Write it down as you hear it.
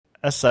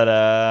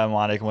Assalamu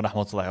alaikum wa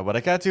rahmatullahi wa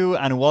barakatuh,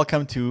 and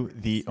welcome to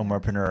the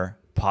Umarpreneur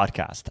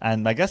podcast.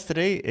 And my guest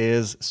today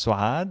is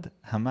Suad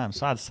Hammam.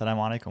 Suad, assalamu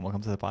alaikum.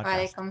 Welcome to the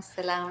podcast. Walaikum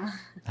salam.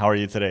 How are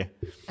you today?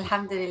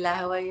 Alhamdulillah,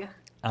 how are you?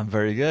 I'm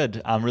very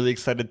good. I'm really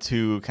excited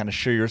to kind of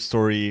share your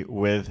story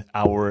with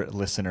our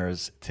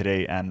listeners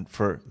today. And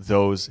for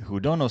those who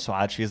don't know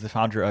Suad, she is the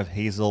founder of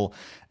Hazel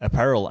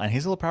Apparel. And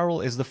Hazel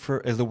Apparel is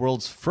the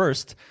world's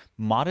first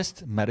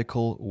modest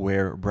medical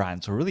wear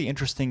brand. So really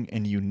interesting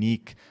and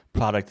unique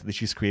product that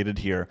she's created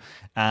here.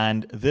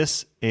 And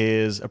this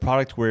is a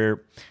product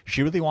where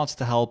she really wants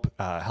to help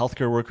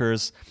healthcare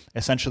workers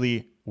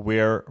essentially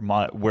wear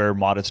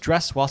modest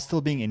dress while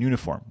still being in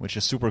uniform, which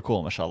is super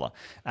cool, mashallah.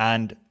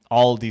 And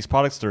all these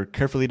products are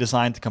carefully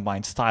designed to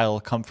combine style,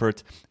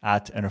 comfort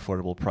at an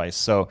affordable price.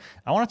 So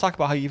I want to talk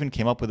about how you even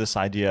came up with this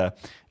idea.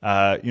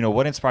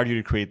 What inspired you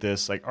to create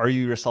this? Like, are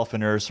you yourself a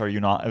nurse? Are you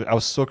not? I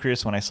was so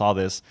curious when I saw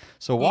this.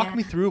 So walk Yeah.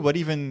 me through what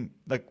even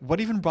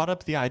brought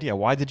up the idea?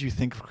 Why did you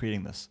think of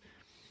creating this?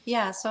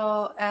 Yeah,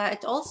 so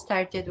it all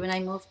started when I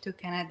moved to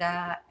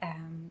Canada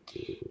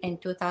in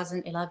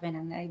 2011,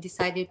 and I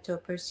decided to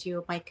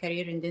pursue my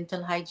career in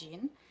dental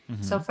hygiene.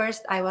 So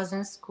first I was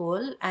in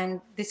school, and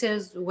this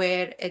is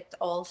where it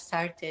all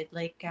started.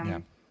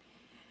 Yeah.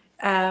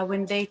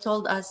 When they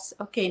told us,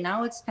 okay,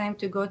 now it's time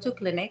to go to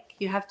clinic,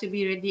 you have to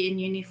be ready in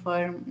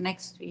uniform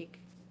next week.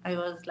 I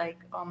was like,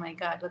 oh my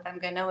God, what I'm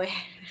gonna wear.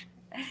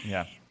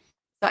 Yeah.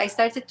 So I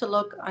started to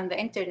look on the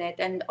internet,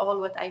 and all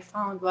what I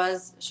found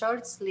was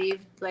short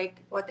sleeved,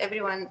 like what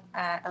everyone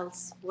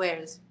else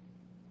wears.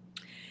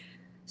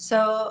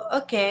 So,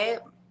 okay,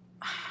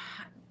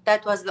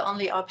 that was the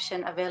only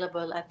option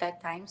available at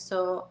that time.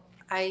 So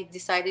I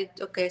decided,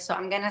 okay, so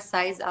I'm gonna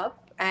size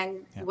up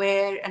and Yeah.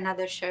 wear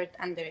another shirt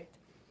under it.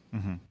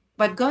 Mm-hmm.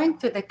 But going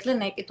to the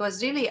clinic, it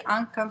was really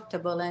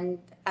uncomfortable, and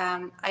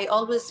I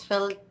always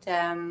felt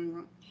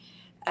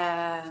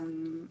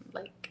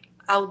like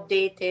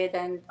outdated,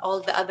 and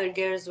all the other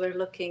girls were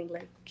looking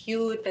like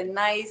cute and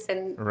nice,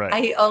 and Right.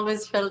 I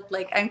always felt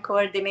like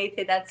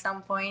uncoordinated at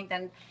some point,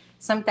 and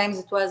sometimes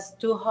it was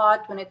too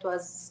hot when it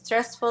was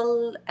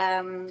stressful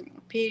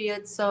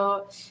period.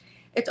 So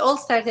it all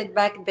started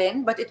back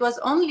then, but it was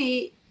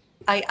only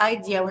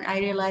idea when I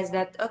realized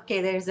that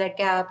okay, there's a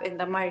gap in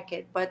the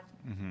market. But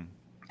Mm-hmm.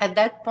 at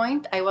that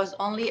point, I was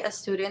only a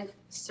student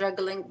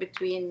struggling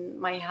between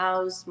my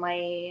house,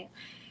 my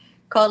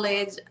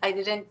college.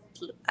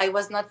 I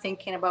was not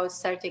thinking about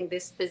starting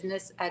this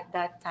business at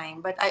that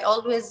time, but I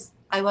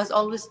was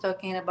always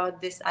talking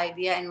about this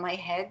idea in my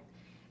head.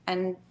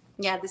 And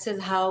yeah, this is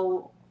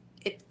how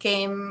it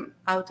came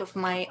out of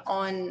my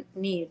own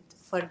need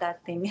for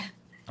that thing.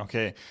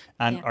 Okay.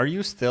 And Yeah. are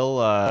you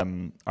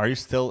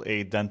still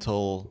a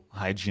dental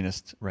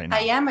hygienist right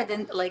I now? am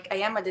I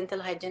am a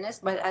dental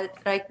hygienist, but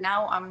right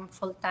now I'm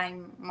full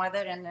time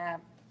mother and a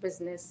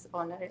business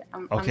owner.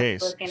 I'm not Okay.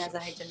 working as a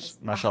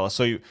hygienist. Mashallah.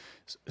 So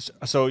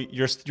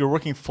you're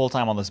working full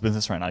time on this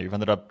business right now. You've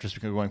ended up just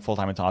going full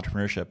time into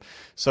entrepreneurship.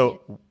 Yeah. So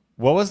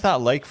what was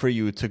that like for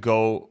you to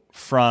go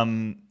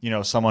from,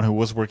 someone who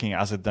was working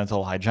as a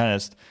dental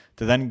hygienist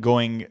to then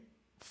going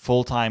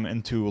full time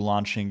into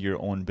launching your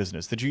own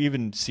business? Did you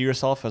even see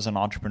yourself as an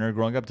entrepreneur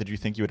growing up? Did you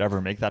think you would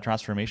ever make that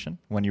transformation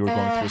when you were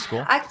going through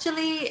school?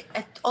 Actually,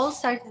 it all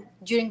started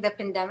during the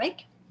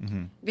pandemic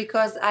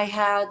because I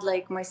had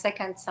like my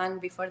second son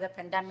before the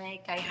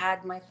pandemic. I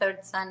had my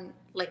third son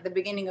like the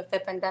beginning of the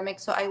pandemic.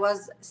 So I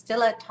was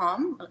still at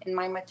home in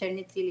my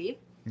maternity leave.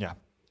 Yeah.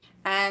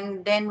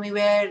 And then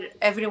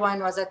everyone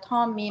was at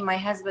home, me, my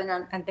husband,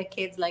 and the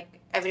kids, like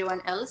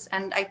everyone else.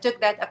 And I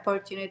took that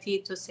opportunity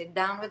to sit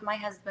down with my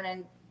husband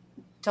and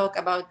talk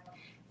about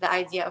the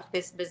idea of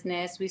this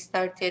business. We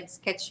started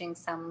sketching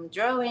some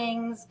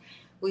drawings.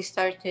 We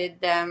started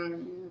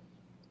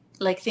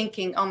like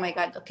thinking, oh my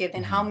God, okay,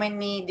 then how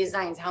many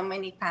designs, how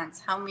many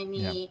pants,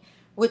 Yeah.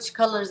 which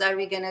colors are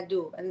we gonna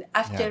do? And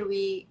Yeah. after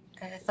we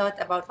thought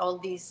about all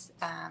these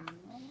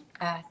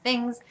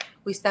things,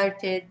 we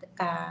started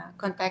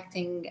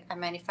contacting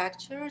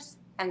manufacturers,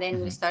 and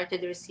then we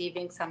started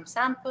receiving some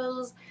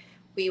samples.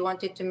 We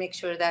wanted to make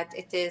sure that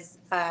it is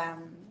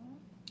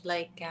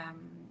like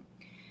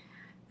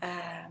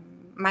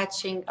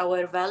matching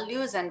our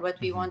values and what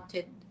we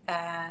wanted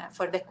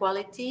for the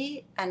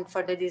quality and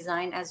for the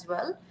design as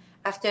well.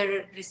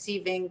 After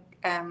receiving,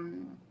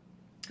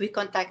 we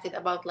contacted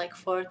about like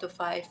 4 to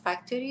 5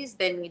 factories.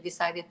 Then we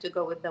decided to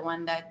go with the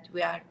one that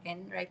we are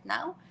in right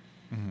now.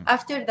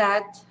 After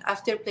that,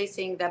 after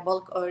placing the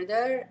bulk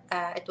order,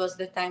 it was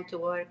the time to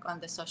work on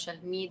the social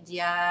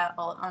media,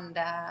 or on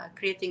the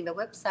creating the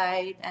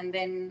website, and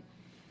then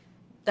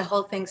the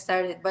whole thing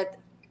started. But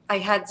I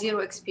had zero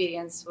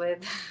experience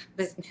with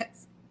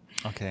business.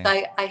 Okay. So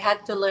I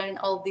had to learn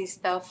all this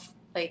stuff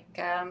like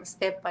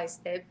step by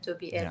step to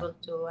be Yeah. able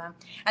to. And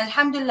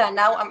alhamdulillah,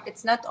 now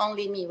it's not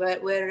only me.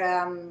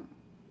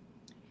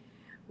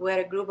 We're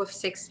a group of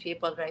 6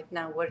 people right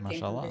now working on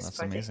Mashallah. this That's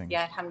project. amazing.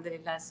 Yeah,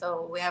 alhamdulillah.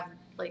 So we have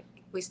like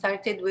we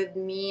started with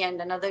me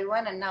and another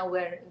one, and now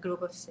we're a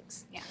group of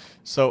 6. Yeah.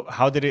 So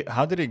how did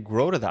it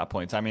grow to that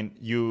point? I mean,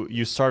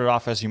 you started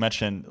off, as you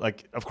mentioned,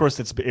 like, of course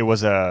it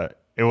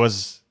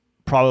was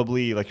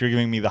probably, like, you're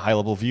giving me the high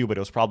level view, but it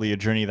was probably a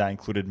journey that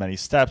included many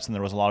steps, and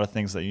there was a lot of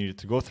things that you needed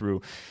to go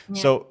through.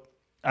 Yeah. So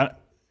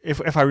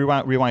if I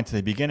rewind to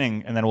the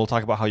beginning, and then we'll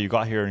talk about how you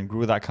got here and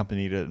grew that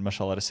company to,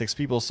 mashallah, to 6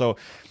 people. So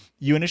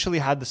you initially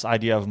had this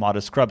idea of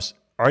Modest Scrubs.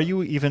 Are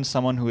you even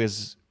someone who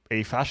is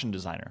a fashion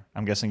designer?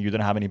 I'm guessing you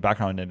didn't have any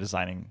background in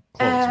designing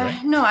clothes,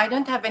 right? No, I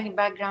don't have any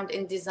background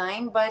in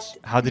design, but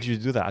How did you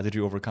do that? How did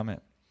you overcome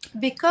it?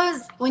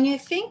 because when you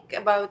think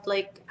about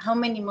like how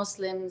many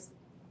Muslims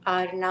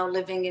are now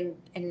living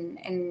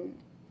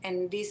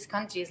in these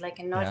countries, like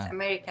in North Yeah.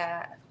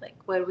 America, like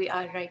where we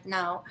are right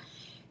now,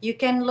 you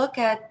can look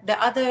at the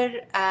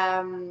other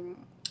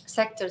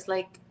sectors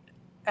like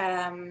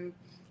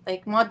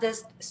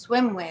modest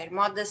swimwear,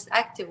 modest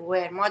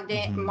activewear,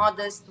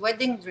 modest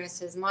wedding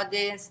dresses,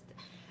 modest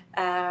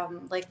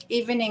like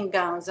evening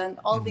gowns, and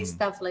all these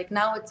stuff. Like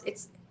now,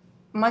 it's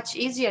much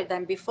easier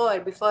than before.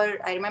 Before,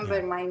 I remember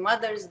Yeah. my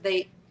mothers,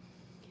 they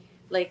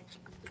like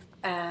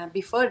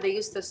before they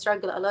used to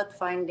struggle a lot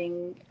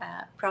finding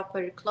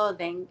proper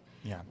clothing.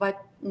 Yeah. But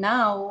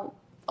now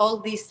all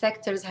these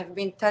sectors have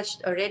been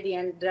touched already,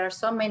 and there are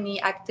so many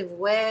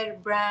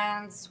activewear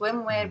brands,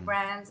 swimwear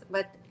brands,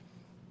 but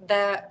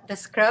the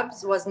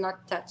scrubs was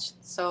not touched.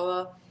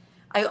 So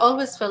I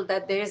always felt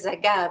that there is a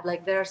gap.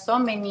 Like there are so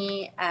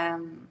many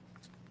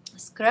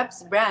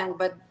scrubs brand,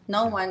 but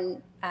no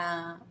one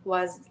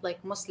was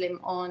like Muslim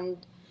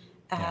owned.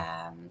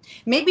 Yeah.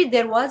 Maybe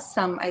there was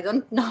some, I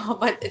don't know,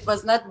 but it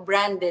was not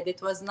branded.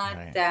 It was not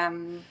Right.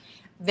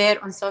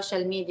 there on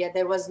social media.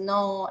 There was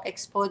no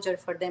exposure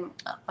for them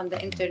on the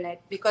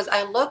internet, because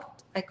I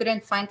looked, I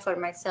couldn't find for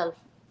myself.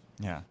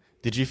 Yeah.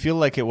 Did you feel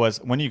like it was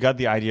when you got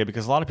the idea?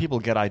 Because a lot of people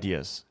get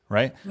ideas,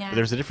 right? Yeah. But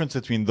there's a difference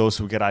between those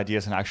who get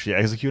ideas and actually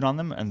execute on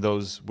them, and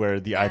those where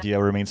the Yeah.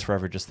 idea remains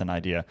forever just an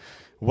idea.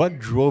 What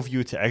drove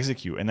you to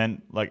execute? And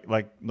then,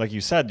 like you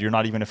said, you're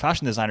not even a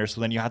fashion designer,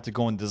 so then you had to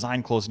go and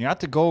design clothes, and you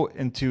had to go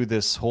into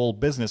this whole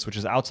business, which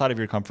is outside of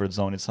your comfort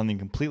zone. It's something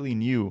completely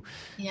new.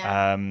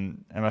 Yeah.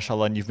 And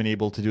mashallah, and you've been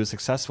able to do it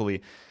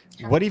successfully.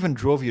 What even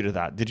drove you to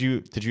that? Did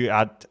you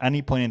at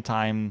any point in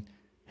time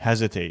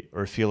hesitate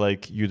or feel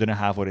like you didn't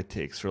have what it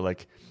takes, or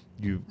like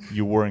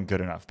you weren't good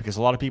enough? Because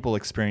a lot of people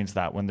experience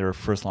that when they're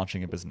first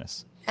launching a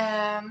business.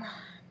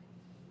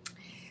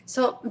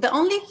 So the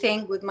only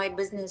thing with my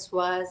business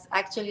was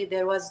actually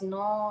there was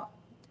no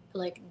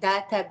like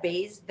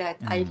database that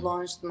I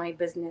launched my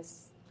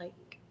business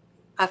like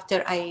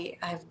after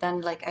I've done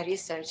like a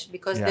research,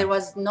 because Yeah. there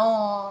was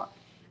no,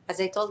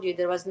 as I told you,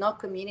 there was no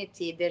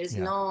community. There is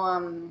Yeah. no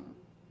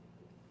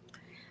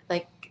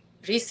like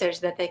research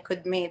that I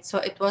could make. So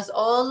it was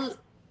all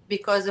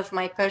because of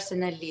my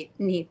personal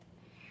need.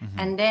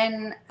 And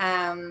then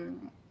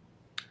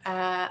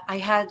I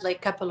had like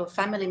a couple of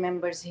family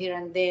members here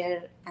and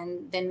there,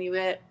 and then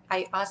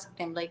I asked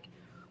them like,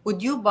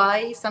 would you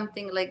buy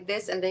something like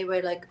this? And they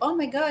were like, oh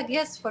my God,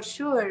 yes, for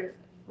sure,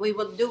 we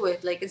will do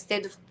it. Like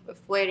instead of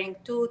wearing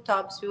 2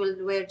 tops, we will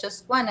wear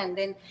just one, and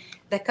then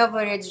the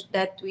coverage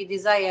that we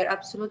desire,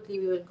 absolutely,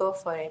 we will go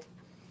for it.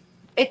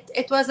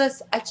 It was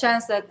a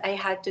chance that I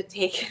had to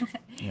take.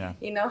 Yeah.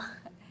 You know.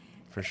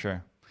 For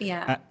sure.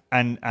 Yeah.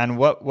 And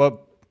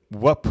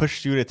what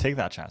pushed you to take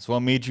that chance?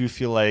 What made you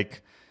feel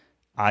like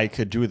I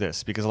could do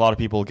this? Because a lot of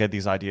people get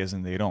these ideas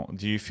and they don't.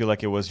 Do you feel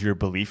like it was your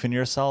belief in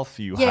yourself?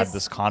 You had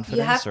this confidence?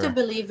 You have or? to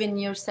believe in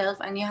yourself,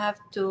 and you have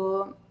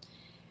to,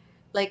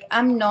 like,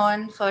 I'm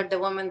known for the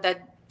woman that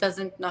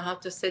doesn't know how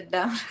to sit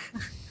down.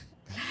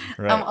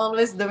 Right. I'm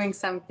always doing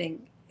something.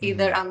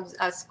 Either I'm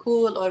at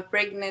school or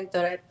pregnant,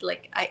 or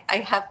I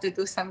have to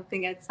do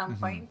something at some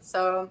point.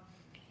 So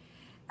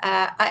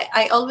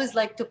I always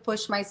like to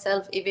push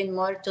myself even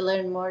more to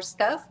learn more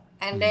stuff.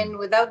 And then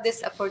without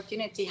this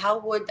opportunity, how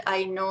would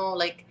I know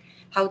like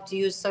how to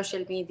use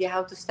social media,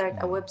 how to start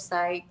a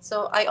website?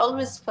 So I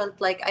always felt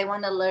like I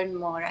want to learn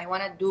more. I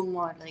want to do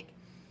more. Like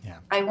Yeah.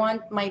 I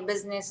want my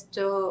business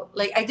to,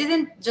 like, I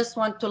didn't just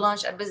want to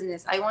launch a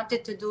business. I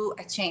wanted to do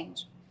a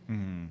change.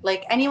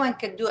 Like anyone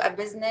could do a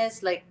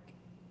business, like,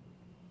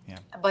 Yeah.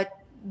 but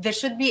there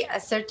should be a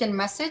certain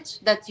message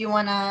that you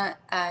want to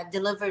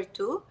deliver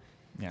to.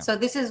 Yeah. So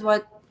this is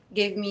what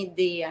gave me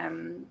the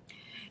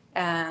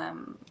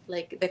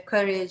like the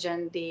courage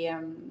and the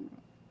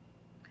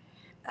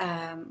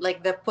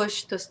like the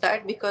push to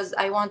start, because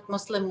I want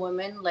Muslim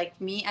women like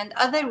me and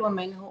other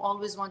women who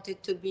always wanted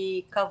to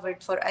be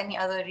covered for any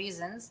other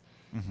reasons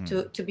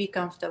to be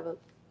comfortable.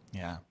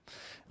 Yeah.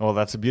 Well,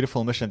 that's a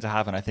beautiful mission to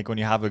have. And I think when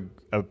you have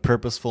a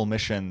purposeful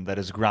mission that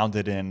is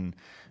grounded in,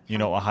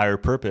 a higher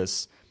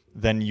purpose,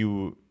 then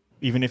you,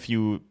 even if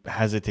you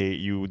hesitate,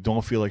 you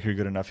don't feel like you're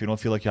good enough, you don't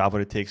feel like you have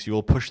what it takes, you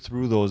will push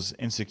through those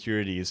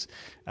insecurities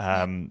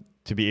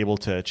to be able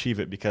to achieve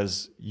it,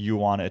 because you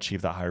want to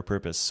achieve that higher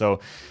purpose.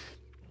 So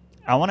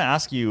I want to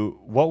ask you,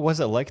 what was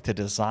it like to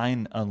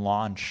design and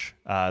launch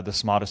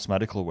this Modest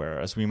Medical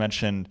Wear? As we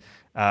mentioned,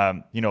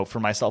 for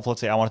myself,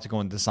 let's say I wanted to go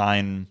and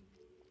design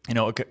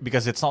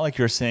because it's not like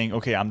you're saying,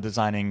 okay, I'm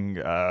designing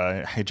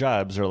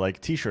hijabs or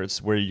like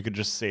t-shirts where you could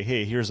just say,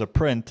 hey, here's a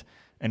print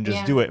and just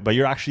Yeah. do it. But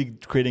you're actually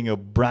creating a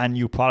brand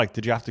new product.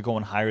 Did you have to go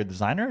and hire a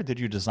designer, or did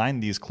you design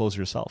these clothes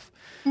yourself?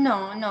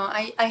 No, no.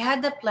 I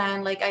had a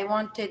plan. Like I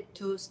wanted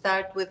to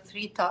start with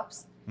three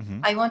tops.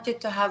 I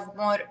wanted to have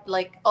more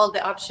like all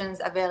the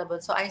options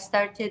available. So I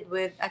started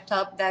with a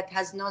top that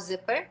has no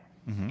zipper,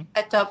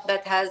 a top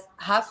that has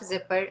half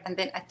zipper, and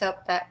then a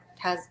top that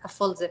has a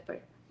full zipper.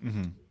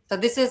 So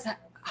this is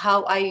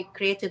how I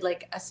created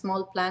like a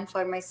small plan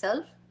for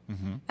myself.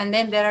 And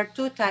then there are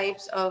two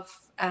types of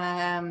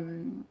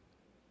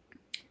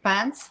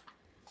pants.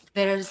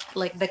 There's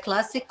like the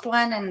classic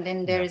one, and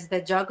then there's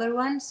the jogger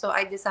one. So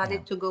I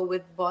decided to go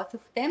with both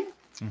of them.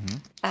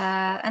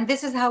 And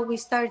this is how we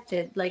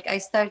started. Like I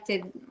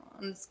started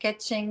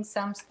sketching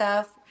some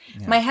stuff.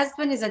 My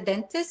husband is a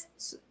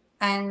dentist,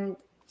 and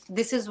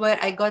this is where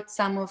I got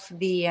some of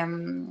the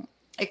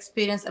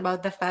experience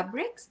about the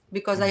fabrics,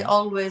 because I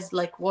always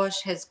like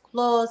wash his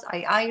clothes,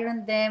 I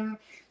iron them,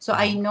 so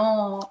I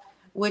know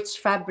which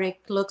fabric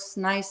looks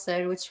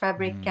nicer, which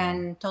fabric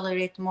can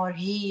tolerate more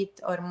heat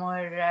or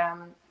more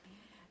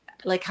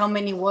like how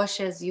many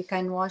washes you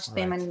can wash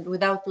them and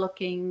without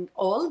looking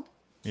old.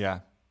 Yeah.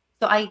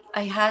 So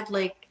I had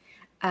like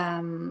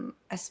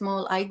a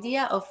small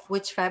idea of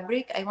which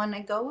fabric I want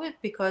to go with,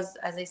 because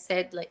as I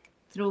said, like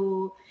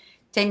through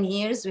 10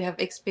 years we have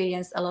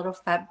experienced a lot of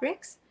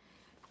fabrics.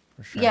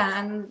 For sure. Yeah,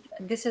 and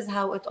this is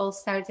how it all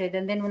started.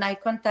 And then when I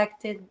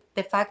contacted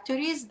the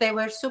factories, they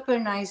were super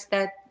nice,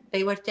 that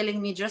they were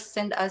telling me, just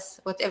send us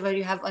whatever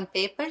you have on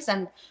papers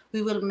and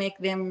we will make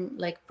them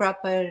like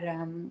proper,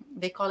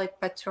 they call it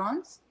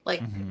patrons,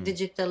 like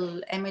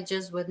digital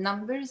images with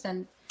numbers.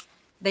 And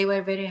they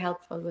were very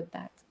helpful with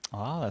that.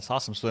 Oh, that's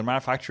awesome. So the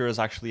manufacturers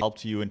actually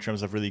helped you in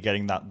terms of really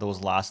getting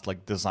those last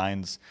like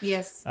designs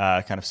Yes.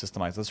 kind of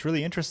systemized. That's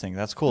really interesting.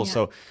 That's cool. Yeah.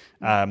 So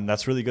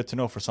that's really good to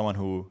know for someone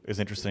who is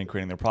interested in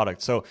creating their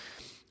product. So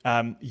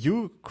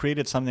you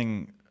created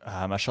something,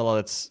 mashallah,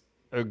 that's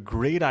a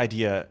great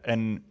idea.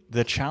 And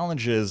the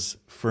challenge is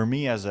for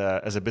me as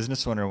a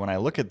business owner, when I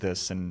look at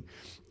this, and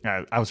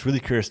I was really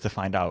curious to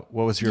find out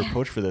what was your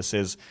approach for this,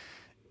 is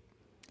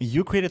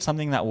you created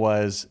something that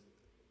was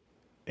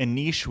a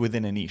niche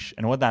within a niche.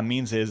 And what that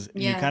means is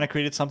you kind of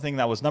created something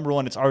that was, number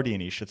one, it's already a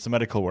niche. It's a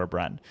medical wear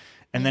brand.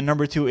 And then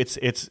number two,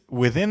 it's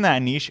within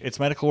that niche, it's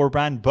medical wear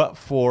brand, but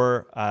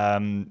for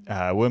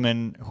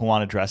women who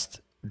want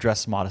to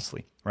dress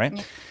modestly, right?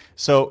 Yeah.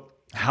 So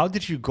how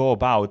did you go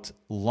about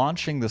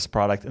launching this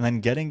product and then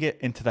getting it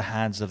into the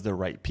hands of the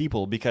right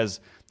people?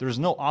 Because there's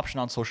no option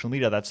on social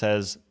media that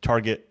says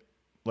target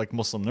like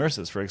Muslim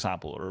nurses, for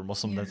example, or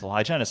Muslim dental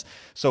hygienists.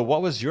 So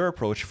what was your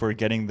approach for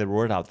getting the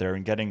word out there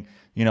and getting,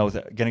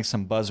 getting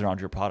some buzz around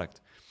your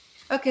product?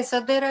 Okay, so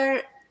there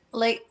are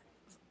like,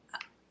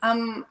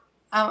 I'm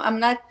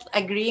not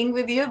agreeing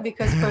with you,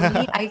 because for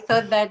me, I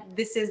thought that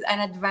this is an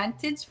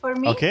advantage for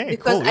me, because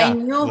cool, yeah. I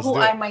knew Let's who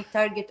do are it. my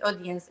target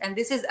audience, and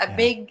this is a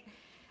big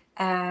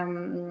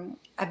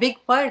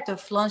part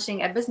of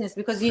launching a business,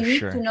 because you For need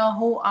sure. to know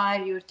who are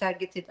your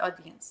targeted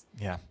audience.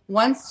 Yeah.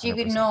 Once you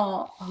 100%.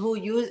 know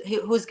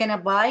who's gonna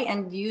buy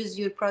and use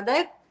your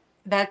product,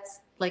 that's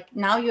like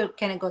now you're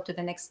gonna go to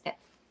the next step.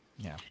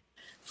 Yeah.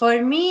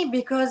 For me,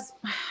 because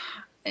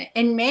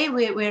in May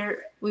we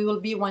will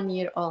be 1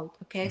 year old.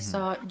 Okay,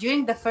 so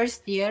during the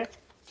first year,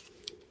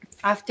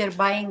 after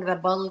buying the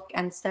bulk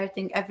and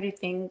starting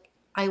everything,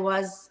 I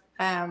was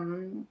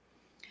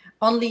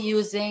only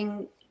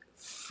using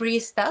free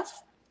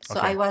stuff. So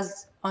Okay. I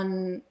was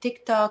on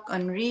TikTok,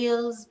 on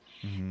Reels,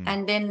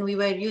 and then we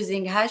were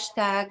using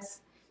hashtags.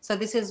 So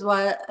this is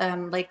what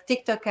like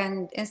TikTok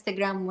and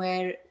Instagram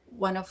were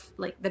one of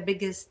like the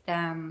biggest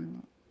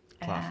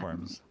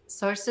Platforms.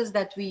 sources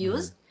that we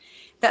used.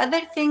 The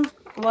other thing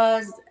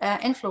was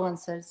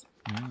influencers.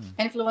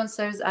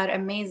 Influencers are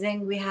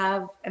amazing. We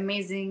have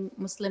amazing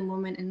Muslim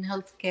women in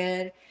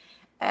healthcare.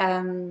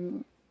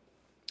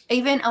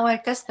 Even our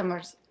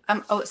customers.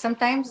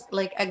 Sometimes,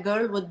 like a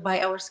girl would buy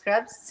our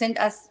scrubs, send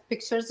us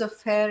pictures of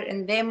her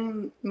and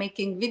them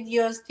making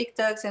videos,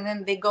 TikToks, and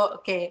then they go,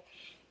 okay,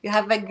 you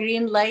have a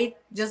green light,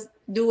 just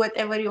do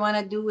whatever you want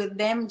to do with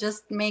them.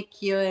 Just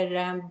make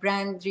your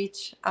brand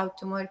reach out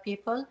to more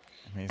people.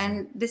 Amazing.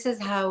 And this is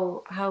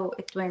how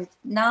it went.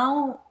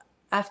 Now,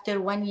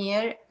 after 1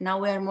 year, now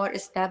we are more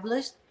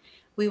established.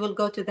 We will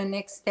go to the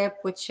next step,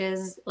 which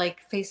is like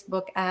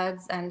Facebook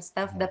ads and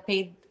stuff, the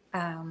paid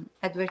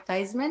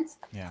advertisements.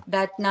 Yeah.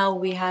 That now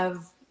we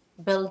have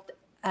built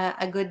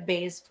a good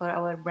base for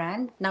our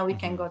brand. Now we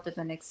can go to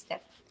the next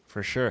step.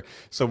 For sure.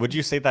 So would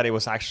you say that it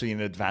was actually an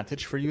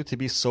advantage for you to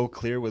be so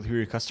clear with who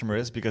your customer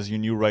is, because you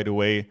knew right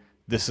away,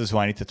 this is who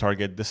I need to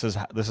target, this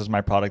is my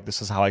product,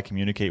 this is how I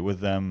communicate with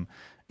them?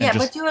 Yeah,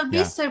 but you will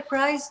be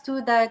surprised too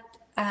that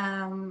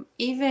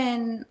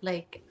even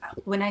like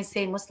when I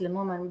say Muslim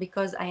woman,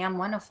 because I am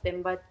one of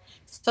them, but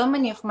so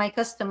many of my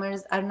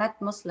customers are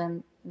not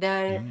Muslim.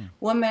 They're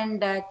women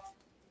that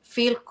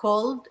feel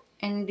cold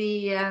in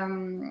the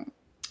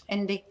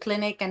in the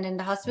clinic and in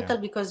the hospital,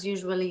 Yeah. because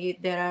usually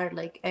there are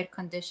like air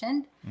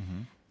conditioned.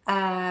 Mm-hmm.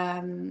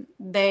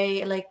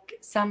 They like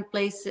some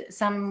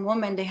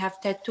women, they have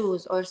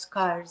tattoos or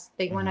scars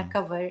they want to Mm-hmm.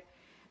 cover.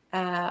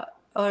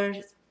 Or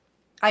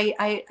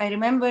I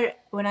remember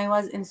when I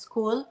was in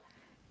school,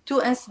 two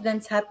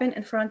incidents happened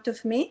in front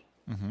of me.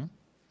 Mm-hmm.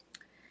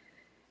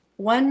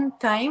 One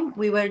time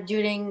we were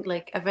during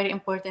like a very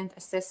important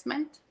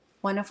assessment.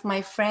 One of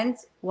my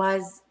friends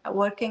was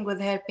working with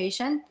her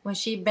patient. When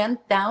she bent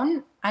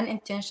down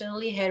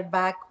unintentionally, her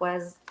back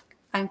was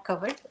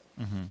uncovered.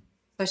 Mm-hmm.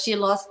 So she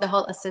lost the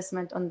whole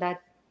assessment on that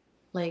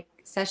like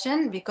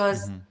session, because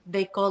Mm-hmm.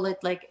 they call it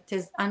like it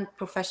is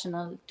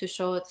unprofessional to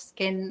show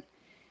skin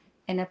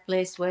in a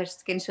place where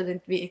skin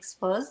shouldn't be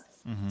exposed.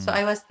 So Mm-hmm.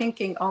 I was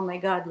thinking, oh my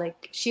God,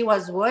 like she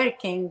was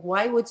working.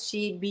 Why would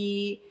she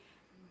be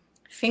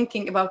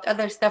thinking about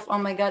other stuff? Oh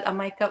my God,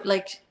 am I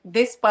like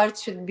this part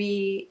should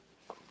be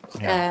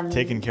Yeah.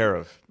 Taken um, care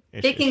of.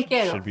 taken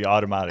care of. Should be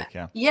automatic.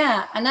 Yeah.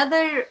 Yeah,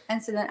 another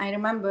incident I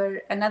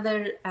remember, another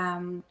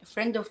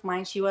friend of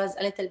mine, she was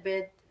a little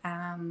bit,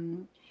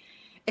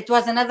 it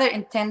was another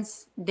intense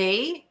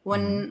day Mm-hmm.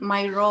 when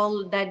my role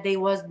that day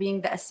was being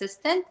the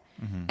assistant.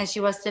 Mm-hmm. And she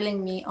was telling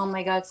me, oh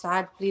my God,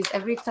 Saad, please,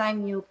 every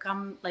time you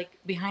come like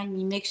behind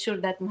me, make sure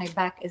that my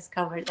back is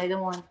covered. I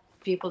don't want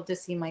people to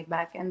see my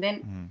back. And then,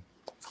 Mm-hmm.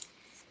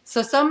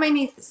 so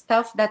many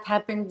stuff that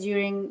happened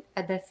during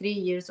the 3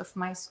 years of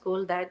my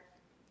school that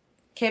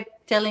kept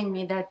telling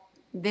me that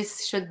this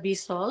should be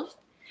solved.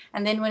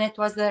 And then when it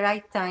was the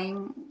right time,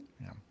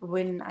 Yeah.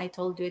 when I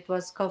told you it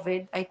was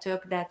COVID, I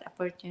took that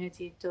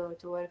opportunity to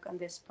work on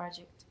this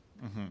project.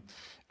 Mm-hmm.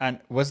 And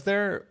was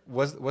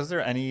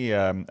there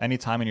any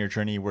time in your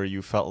journey where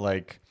you felt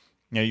like,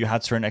 you know, you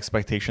had certain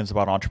expectations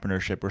about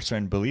entrepreneurship or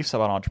certain beliefs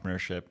about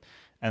entrepreneurship,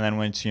 and then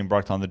once you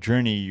embarked on the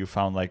journey, you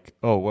found like,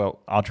 oh well,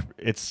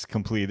 it's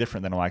completely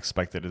different than what I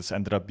expected. It's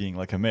ended up being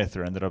like a myth,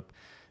 or ended up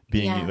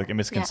being like a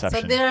Yeah. So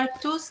misconception. there are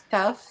two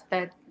stuff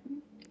that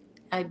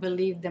I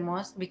believe the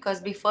most, because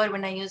before,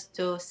 when I used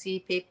to see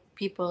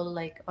people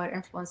like or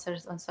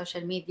influencers on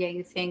social media,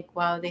 you think,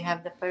 wow, they have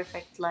the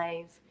perfect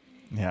life.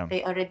 Yeah.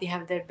 They already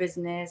have their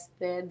business.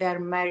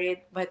 They're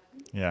married, but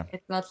Yeah.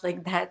 it's not like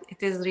that.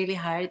 It is really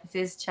hard. It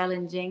is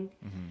challenging.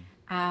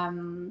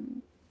 Mm-hmm.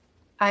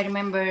 I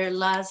remember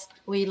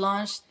we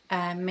launched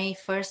May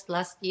 1st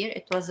last year.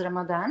 It was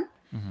Ramadan.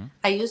 Mm-hmm.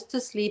 I used to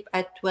sleep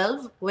at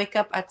 12, wake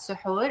up at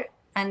suhoor,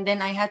 and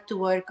then I had to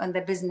work on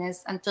the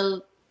business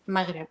until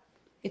Maghrib.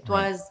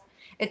 Right.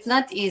 It's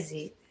not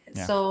easy.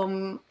 Yeah.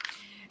 So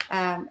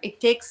it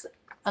takes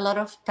a lot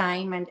of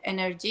time and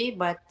energy,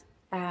 but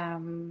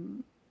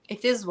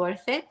it is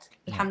worth it,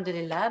 Yeah.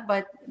 alhamdulillah.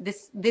 But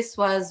this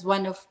was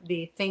one of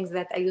the things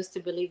that I used to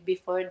believe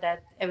before, that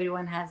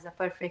everyone has a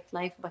perfect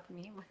life but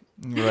me.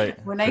 Right.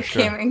 When For I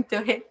sure. came into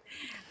it,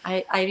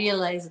 I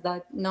realized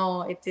that no,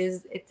 it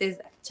is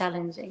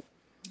challenging.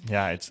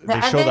 Yeah, The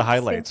they show the other thing,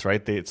 highlights,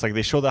 right? It's like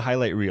they show the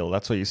highlight reel.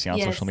 That's what you see on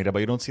social yes, media, but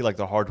you don't see like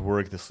the hard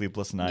work, the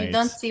sleepless you don't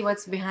nights. see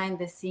what's behind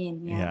the scene.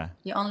 Yeah, Yeah.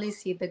 you only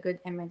see the good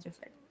image of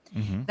it.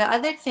 Mm-hmm. The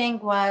other thing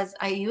was,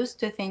 I used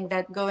to think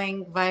that going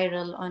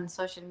viral on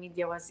social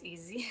media was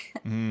easy,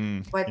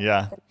 but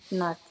Yeah. it's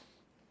not.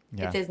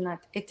 Yeah. It is not.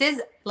 It is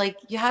like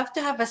you have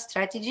to have a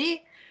strategy.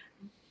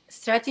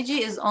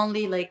 Strategy is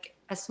only like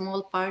a small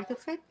part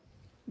of it.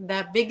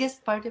 The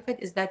biggest part of it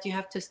is that you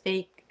have to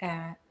stay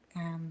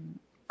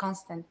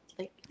constant.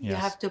 Like you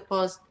Yes. have to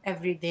post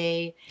every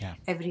day, Yeah.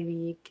 every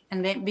week, and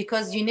then,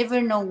 because you never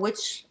know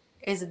which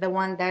is the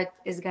one that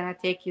is gonna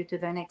take you to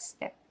the next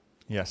step.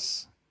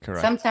 Yes.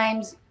 Correct.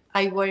 Sometimes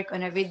I work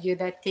on a video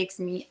that takes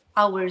me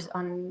hours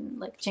on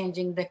like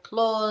changing the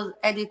clothes,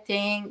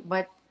 editing,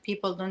 but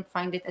people don't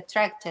find it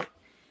attractive.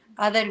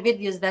 Other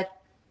videos that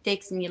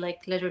takes me like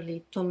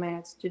literally 2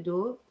 minutes to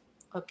do,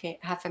 okay,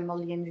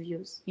 500,000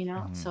 views, you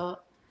know? So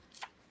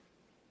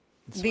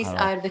these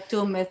SubhanAllah. are the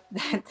two myths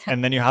that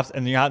And then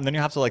then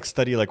you have to like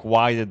study like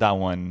why did that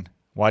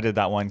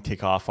one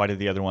kick off? Why did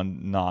the other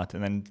one not?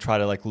 And then try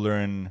to like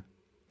learn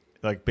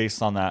like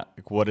based on that,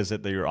 like, what is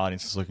it that your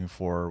audience is looking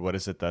for? What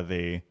is it that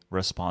they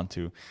respond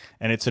to?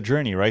 And it's a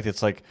journey, right?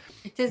 It's like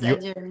it is you,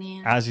 a journey.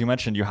 Yeah. as you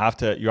mentioned, you have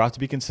to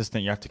be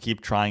consistent. You have to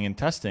keep trying and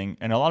testing.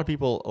 And a lot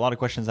of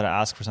questions that I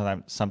ask for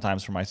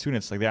sometimes for my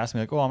students, like they ask me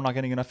like, oh, I'm not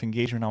getting enough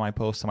engagement on my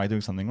posts. Am I doing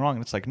something wrong?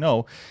 And it's like,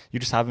 no, you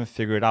just haven't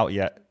figured out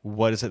yet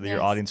what is it that your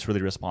Yes. audience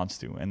really responds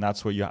to. And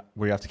that's where you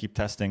have to keep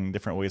testing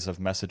different ways of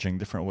messaging,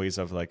 different ways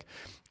of like,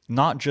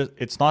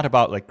 it's not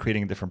about like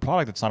creating a different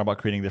product. It's not about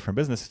creating a different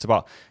business. It's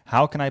about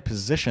how can I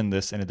position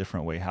this in a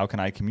different way? How can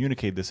I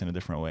communicate this in a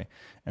different way?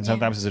 And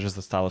sometimes it's just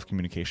the style of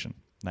communication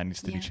that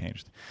needs to be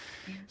changed.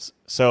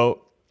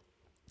 So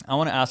I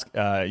want to ask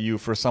you,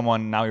 for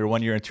someone, now you're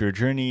 1 year into your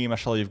journey,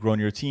 mashallah, you've grown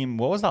your team.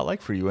 What was that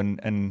like for you?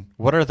 And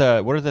what are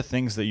the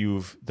things that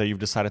you've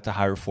decided to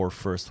hire for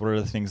first? What are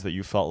the things that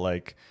you felt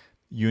like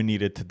you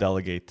needed to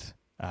delegate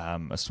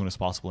as soon as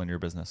possible in your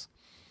business?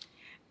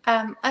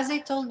 As I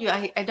told you,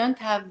 I don't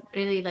have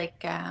really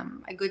like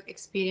a good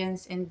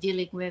experience in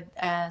dealing with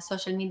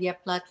social media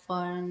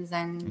platforms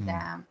and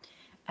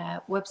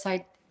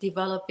website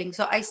developing.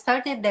 So I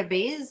started the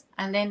base,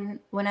 and then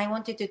when I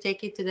wanted to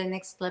take it to the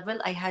next level,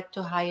 I had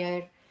to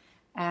hire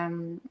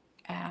um,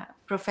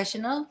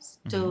 professionals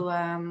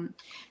to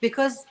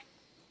because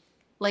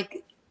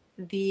like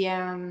the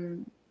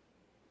um,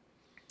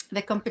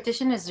 the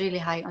competition is really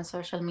high on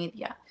social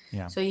media.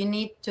 Yeah. So you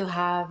need to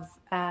have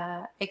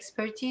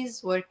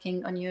expertise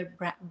working on your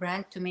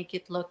brand to make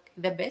it look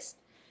the best.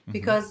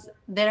 Because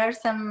there are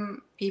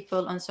some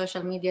people on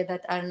social media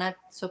that are not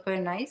super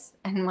nice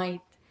and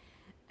might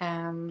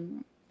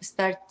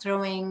start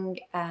throwing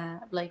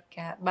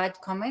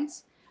bad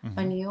comments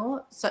on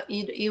you. So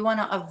you want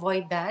to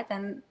avoid that.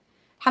 And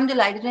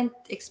alhamdulillah, I didn't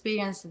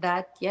experience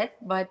that yet,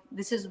 but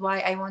this is why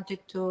I wanted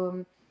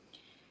to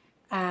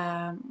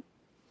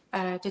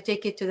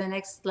take it to the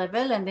next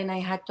level. And then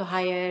I had to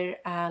hire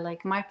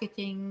like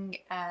marketing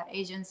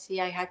agency.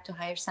 I had to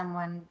hire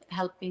someone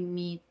helping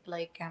me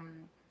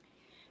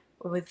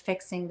with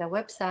fixing the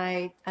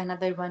website,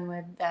 another one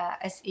with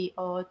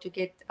SEO to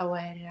get our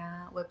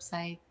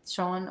website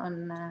shown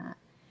on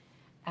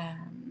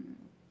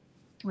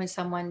when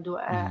someone do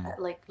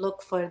like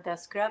look for the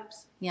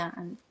scrubs. Yeah.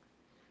 And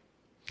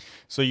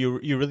so you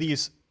really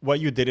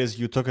what you did is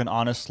you took an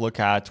honest look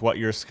at what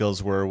your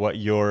skills were, what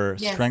your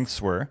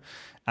strengths were,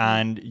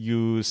 and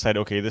you said,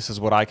 okay, this is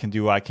what I can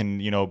do. I can,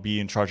 be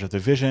in charge of the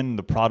vision,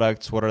 the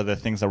products, what are the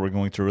things that we're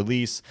going to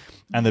release,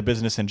 and the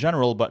business in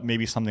general, but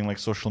maybe something like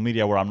social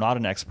media where I'm not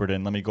an expert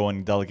in, let me go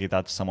and delegate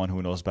that to someone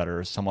who knows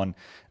better. Someone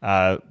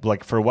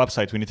like for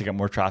websites, we need to get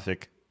more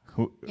traffic.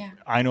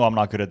 I know I'm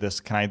not good at this.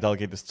 Can I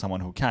delegate this to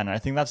someone who can? And I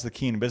think that's the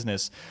key in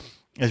business,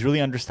 is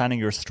really understanding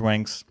your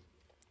strengths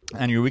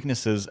and your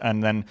weaknesses,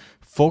 and then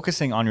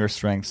focusing on your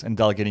strengths and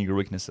delegating your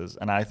weaknesses.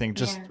 And I think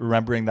just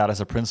remembering that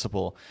as a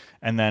principle,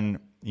 and then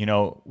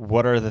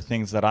what are the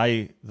things that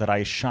I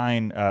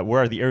shine,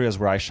 where are the areas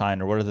where I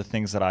shine, or what are the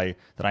things that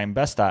I'm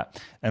best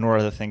at, and what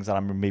are the things that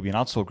I'm maybe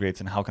not so great,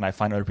 and how can I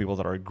find other people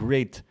that are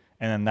great,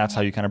 and then that's how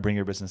you kind of bring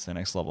your business to the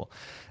next level.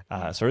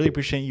 So I really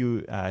appreciate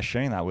you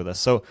sharing that with us.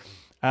 So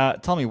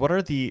tell me, what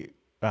are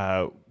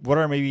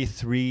maybe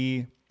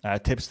 3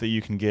 tips that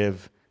you can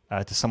give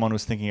to someone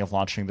who's thinking of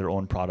launching their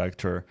own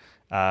product or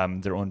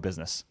their own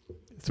business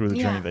through the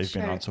journey that you've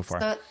been on so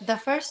far? So the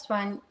first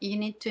one, you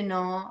need to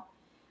know,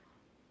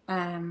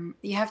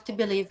 you have to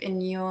believe in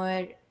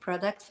your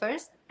product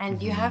first,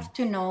 and you have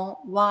to know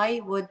why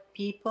would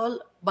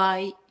people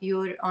buy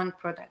your own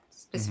product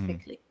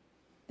specifically.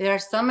 There are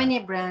so many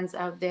brands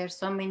out there,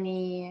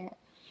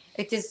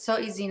 it is so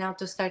easy now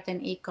to start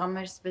an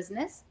e-commerce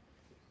business.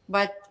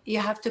 But you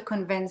have to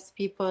convince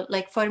people.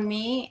 Like for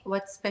me,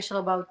 what's special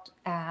about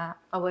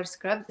our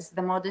scrub is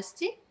the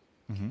modesty.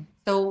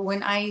 So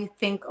when I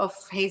think of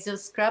Hazel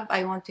scrub,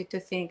 I wanted to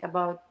think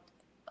about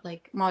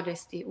like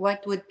modesty.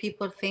 What would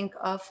people think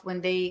of when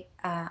they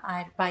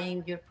are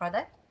buying your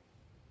product?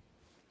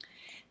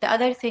 The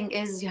other thing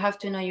is you have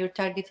to know your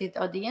targeted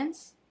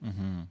audience.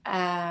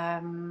 I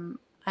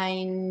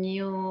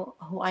knew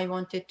who I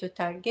wanted to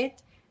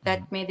target.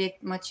 That made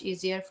it much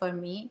easier for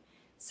me.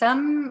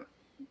 Some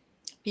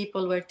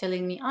people were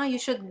telling me, you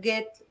should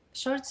get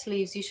short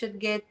sleeves, you should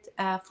get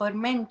for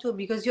men too,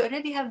 because you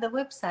already have the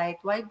website.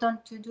 Why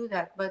don't you do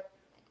that? But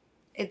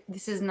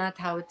this is not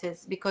how it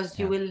is, because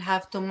you will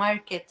have to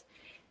market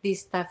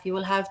this stuff. You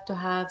will have to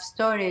have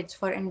storage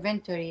for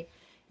inventory.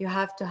 You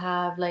have to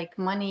have like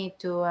money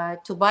to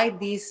buy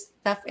this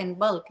stuff in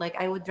bulk. Like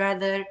I would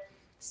rather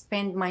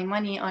spend my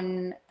money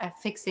on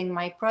fixing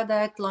my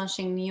product,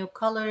 launching new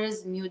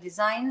colors, new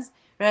designs,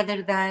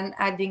 rather than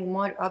adding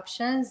more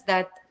options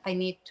that I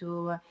need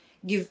to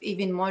give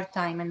even more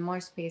time and more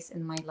space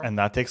in my life. And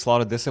that takes a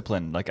lot of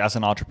discipline. Like as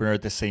an entrepreneur,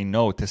 to say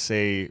no, to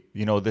say,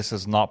 this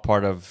is not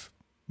part of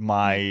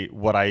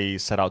what I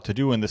set out to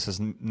do, and this is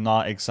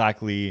not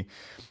exactly,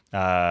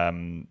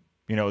 that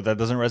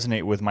doesn't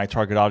resonate with my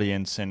target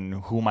audience and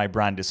who my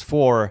brand is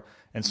for.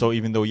 And so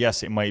even though,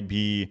 yes, it might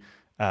be,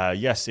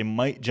 it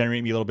might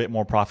generate me a little bit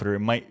more profit, or it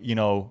might,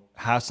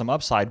 have some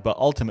upside, but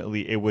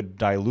ultimately it would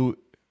dilute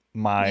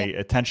my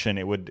attention.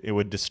 It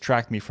would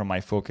distract me from my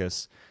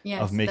focus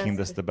of making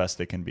this the best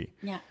it can be.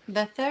 Yeah.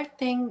 The third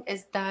thing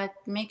is that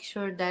make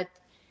sure that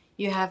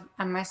you have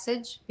a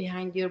message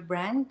behind your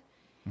brand.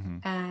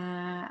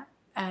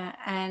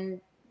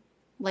 And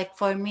like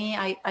for me,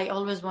 I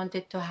always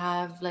wanted to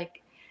have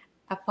like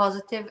a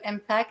positive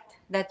impact,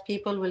 that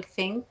people will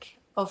think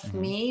of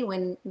me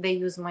when they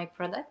use my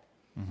product.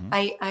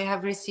 I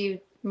have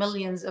received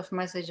millions of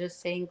messages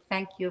saying,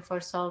 thank you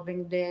for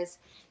solving this.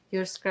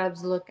 Your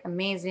scrubs look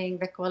amazing.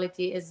 The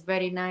quality is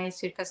very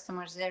nice. Your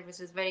customer service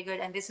is very good.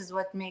 And this is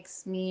what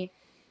makes me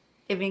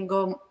even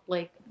go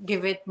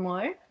give it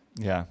more.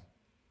 Yeah.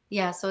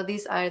 So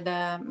these are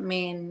the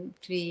main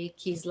 3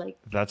 keys.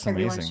 That's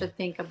everyone amazing. should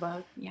think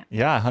about.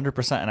 Yeah,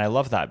 100%. And I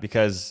love that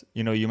because,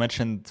 you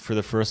mentioned for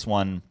the first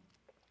one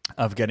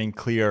of getting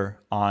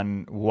clear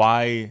on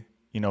why,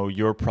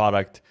 your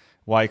product,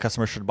 why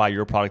customers should buy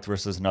your product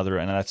versus another.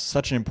 And that's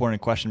such an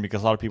important question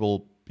because a lot of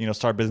people,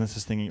 start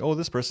businesses thinking, oh,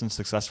 this person's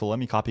successful, let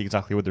me copy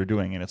exactly what they're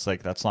doing. And it's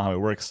like, that's not how it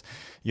works.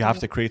 You have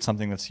to create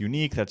something that's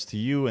unique, that's to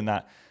you, and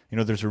that,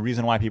 there's a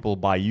reason why people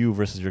buy you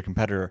versus your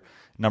competitor.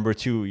 Number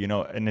two,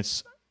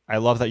 and I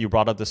love that you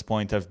brought up this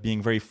point of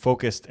being very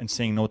focused and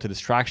saying no to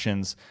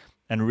distractions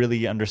and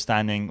really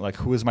understanding like,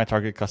 who is my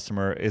target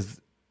customer?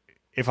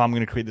 If I'm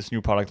going to create this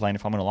new product line,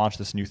 if I'm going to launch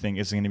this new thing,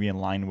 is it going to be in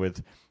line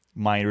with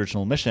my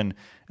original mission?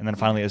 And then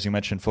finally, as you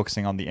mentioned,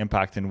 focusing on the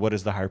impact and what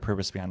is the higher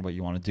purpose behind what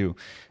you want to do.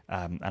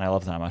 And I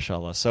love that,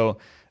 mashallah. So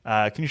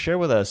can you share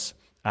with us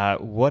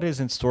what is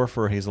in store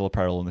for Hazel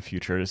Apparel in the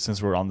future?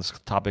 Since we're on this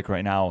topic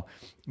right now,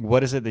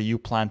 what is it that you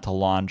plan to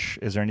launch?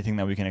 Is there anything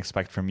that we can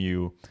expect from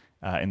you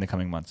in the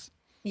coming months?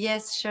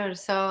 Yes, sure.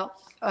 So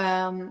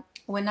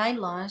when I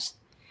launched,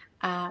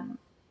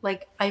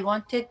 I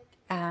wanted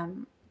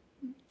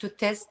to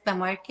test the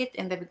market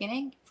in the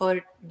beginning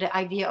for the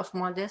idea of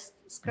modest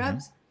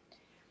scrubs. Mm-hmm.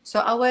 So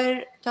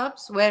our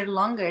tops were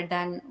longer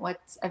than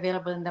what's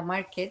available in the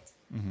market,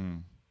 mm-hmm.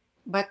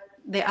 but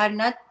they are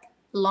not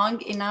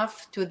long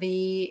enough to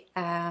the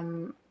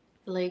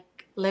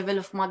level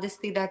of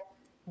modesty that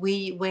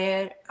we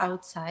wear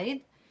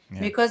outside,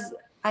 because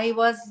I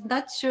was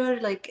not sure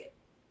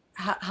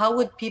how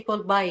would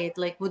people buy it?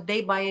 Like, would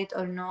they buy it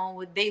or no?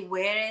 Would they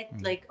wear it?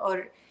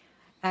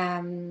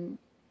 Mm-hmm.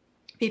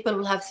 People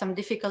will have some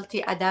difficulty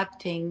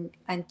adapting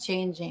and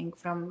changing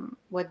from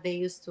what they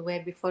used to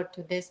wear before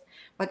to this.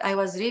 But I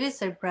was really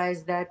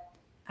surprised that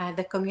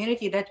the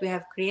community that we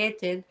have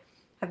created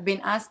have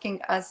been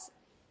asking us,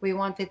 we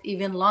want it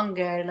even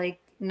longer. Like,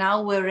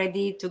 now we're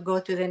ready to go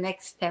to the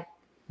next step.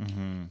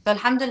 Mm-hmm. So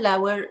alhamdulillah,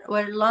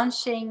 we're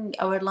launching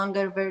our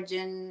longer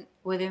version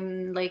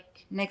within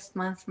next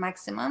month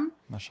maximum.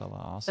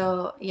 MashaAllah, awesome.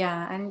 So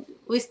yeah, and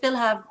we still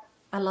have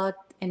a lot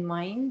in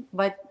mind,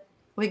 but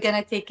we're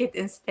gonna take it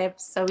in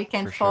steps so we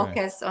can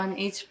focus on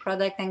each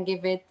product and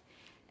give it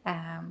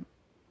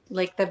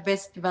the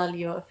best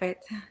value of it.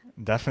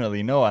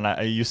 Definitely. No,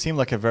 and you seem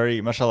like a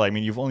very, mashallah, I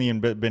mean, you've only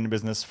been in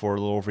business for a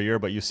little over a year,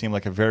 but you seem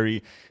like a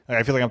very,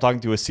 I feel like I'm talking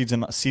to a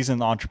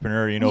seasoned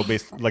entrepreneur,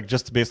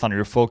 based on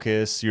your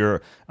focus,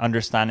 your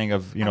understanding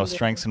of,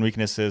 strengths and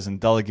weaknesses and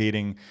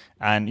delegating.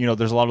 And,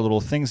 there's a lot of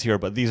little things here,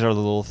 but these are the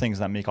little things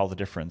that make all the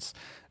difference.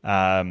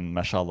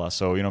 Mashallah.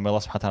 So, may Allah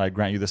subhanahu wa ta'ala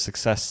grant you the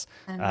success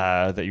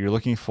that you're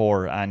looking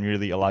for and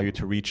really allow you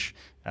to reach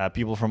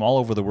people from all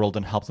over the world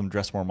and help them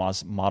dress more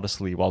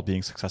modestly while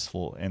being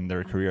successful in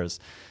their careers.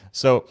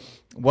 So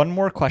one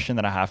more question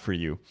that I have for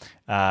you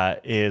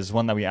is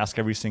one that we ask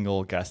every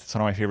single guest. It's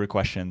one of my favorite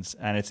questions.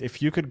 And it's,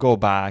 if you could go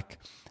back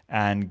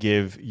and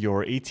give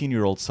your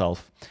 18-year-old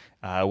self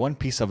one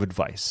piece of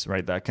advice,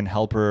 right, that can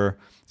help her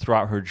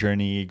throughout her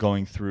journey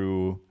going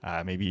through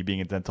maybe being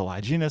a dental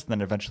hygienist and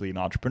then eventually an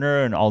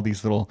entrepreneur and all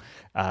these little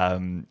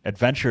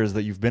adventures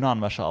that you've been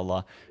on,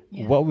 mashallah,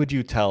 what would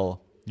you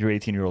tell your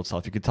 18-year-old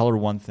self? You could tell her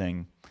one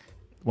thing,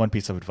 one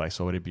piece of advice.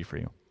 What would it be for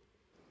you?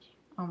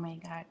 Oh my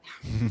God.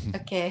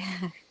 Okay.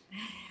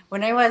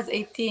 When I was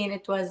 18,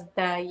 it was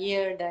the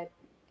year that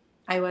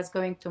I was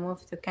going to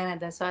move to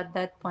Canada. So at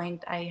that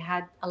point, I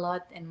had a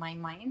lot in my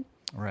mind.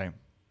 Right.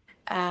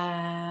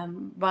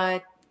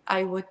 But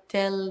I would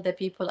tell the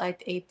people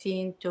at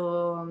 18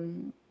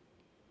 to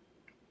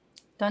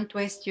don't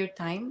waste your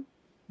time.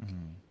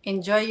 Mm-hmm.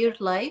 Enjoy your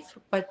life,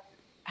 but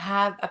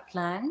have a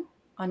plan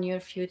on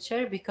your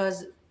future,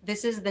 because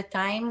this is the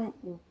time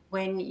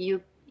when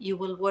you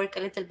will work a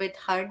little bit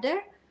harder,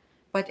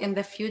 but in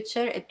the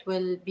future it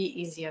will be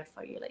easier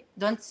for you.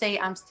 Don't say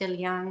I'm still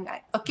young.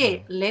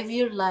 Okay, live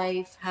your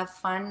life, have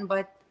fun,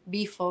 but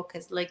be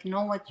focused.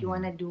 Know what you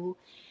want to do.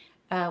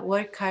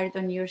 Work hard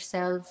on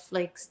yourself.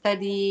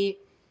 Study,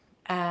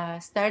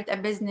 start a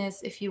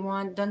business if you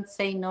want. Don't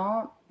say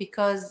no,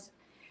 because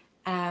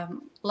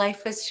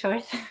life is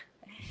short,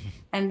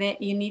 and then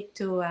you need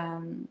to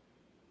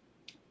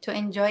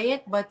enjoy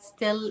it, but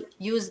still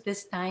use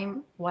this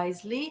time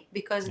wisely,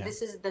 because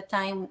this is the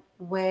time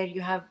where you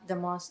have the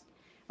most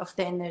of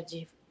the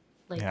energy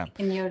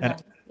in your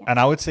life. And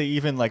I would say,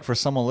 even for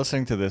someone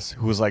listening to this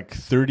who's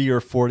 30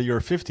 or 40 or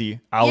 50,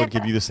 I would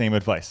give you the same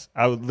advice.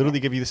 I would literally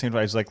give you the same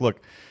advice.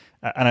 Look,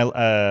 and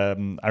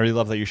I really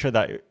love that you shared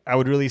that. I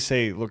would really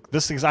say, look,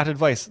 this exact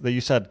advice that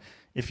you said,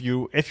 if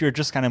you're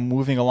just kind of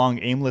moving along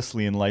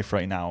aimlessly in life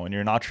right now and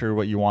you're not sure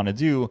what you want to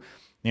do,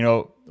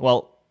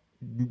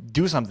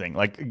 do something.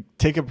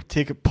 Take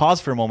a pause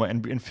for a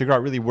moment and figure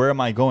out really, where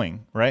am I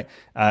going, right?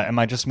 Am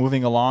I just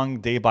moving along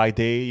day by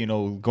day,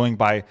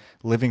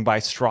 living by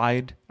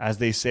stride, as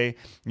they say,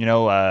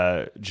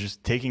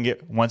 just taking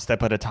it one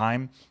step at a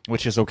time,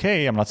 which is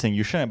okay. I'm not saying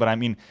you shouldn't, but I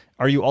mean,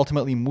 are you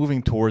ultimately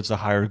moving towards a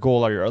higher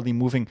goal?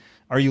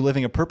 Are you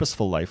living a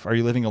purposeful life? Are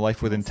you living a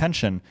life with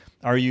intention?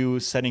 Are you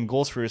setting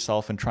goals for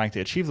yourself and trying to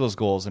achieve those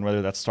goals? And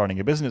whether that's starting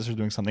a business or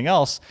doing something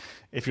else,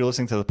 if you're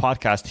listening to the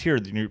podcast here,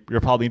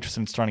 you're probably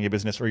interested in starting a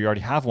business, or you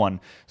already have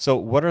one. So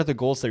what are the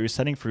goals that you're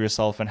setting for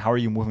yourself, and how are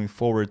you moving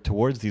forward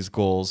towards these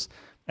goals?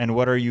 And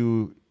what are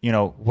you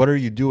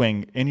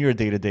doing in your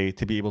day-to-day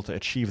to be able to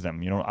achieve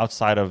them,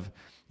 outside of,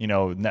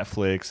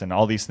 Netflix and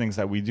all these things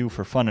that we do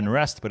for fun and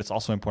rest, but it's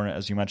also important,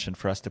 as you mentioned,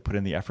 for us to put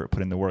in the effort,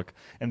 put in the work.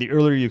 And the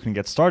earlier you can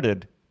get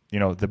started,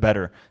 the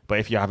better. But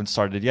if you haven't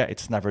started yet,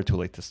 it's never too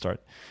late to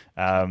start.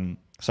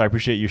 So I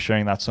appreciate you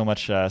sharing that so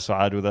much,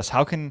 Suad, with us.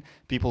 How can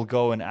people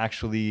go and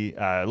actually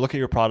look at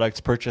your products,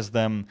 purchase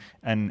them,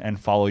 and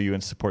follow you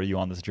and support you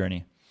on this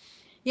journey?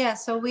 Yeah,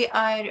 so we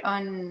are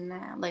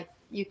on,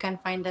 you can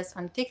find us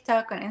on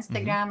TikTok, on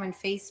Instagram, on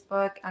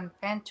Facebook, on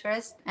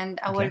Pinterest. And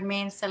our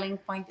main selling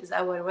point is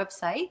our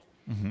website.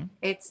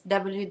 It's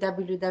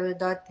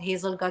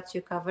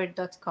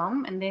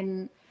www.hazelgotyoucovered.com. And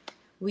then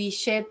we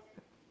ship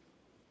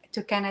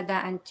to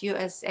Canada and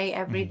USA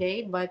every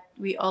day, but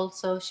we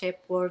also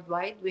ship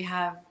worldwide. We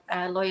have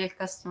loyal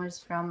customers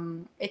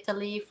from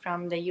Italy,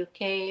 from the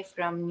UK,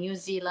 from New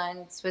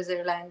Zealand,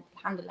 Switzerland.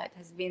 Alhamdulillah, it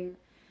has been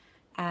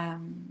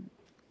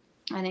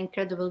an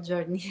incredible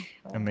journey.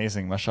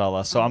 Amazing,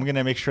 mashallah. So I'm going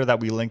to make sure that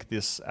we link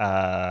this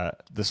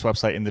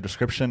website in the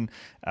description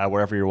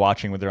wherever you're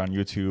watching, whether on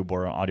YouTube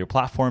or on audio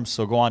platforms.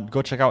 So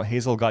go check out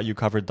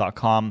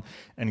hazelgotyoucovered.com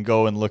and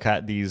go and look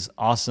at these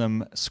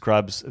awesome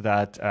scrubs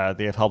that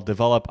they have helped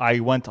develop. I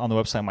went on the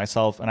website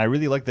myself and I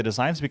really like the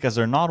designs because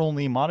they're not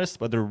only modest,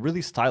 but they're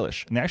really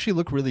stylish and they actually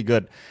look really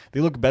good. They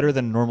look better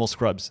than normal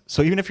scrubs.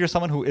 So even if you're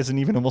someone who isn't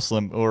even a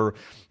Muslim or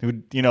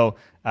who,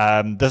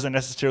 doesn't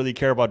necessarily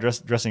care about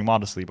dressing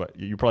modestly, but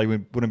you probably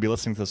wouldn't be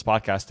listening to this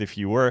podcast if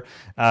you were.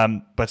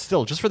 But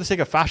still, just for the sake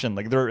of fashion,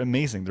 they're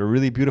amazing. They're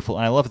really beautiful.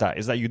 And I love that,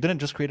 is that you didn't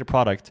just create a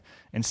product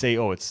and say,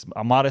 oh, it's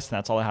modest and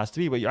that's all it has to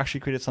be, but you actually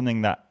created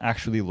something that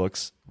actually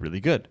looks really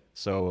good.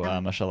 So,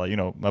 mashallah,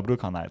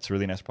 mabruk on that. It's a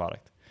really nice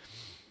product.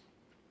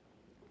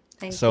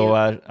 Thank you.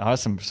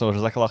 Awesome. So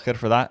Jazakallah khair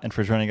for that and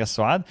for joining us,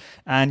 Suad.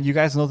 And you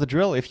guys know the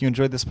drill. If you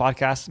enjoyed this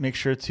podcast, make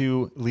sure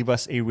to leave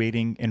us a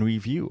rating and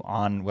review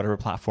on whatever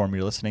platform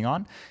you're listening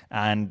on.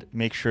 And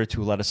make sure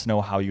to let us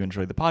know how you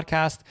enjoyed the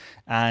podcast.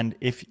 And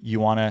if you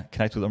want to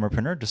connect with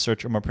Umarpreneur, just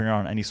search Umarpreneur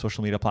on any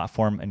social media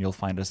platform and you'll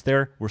find us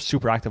there. We're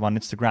super active on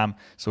Instagram,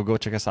 so go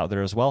check us out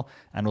there as well.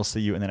 And we'll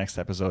see you in the next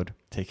episode.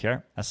 Take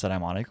care.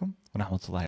 Assalamu alaikum wa rahmatullahi.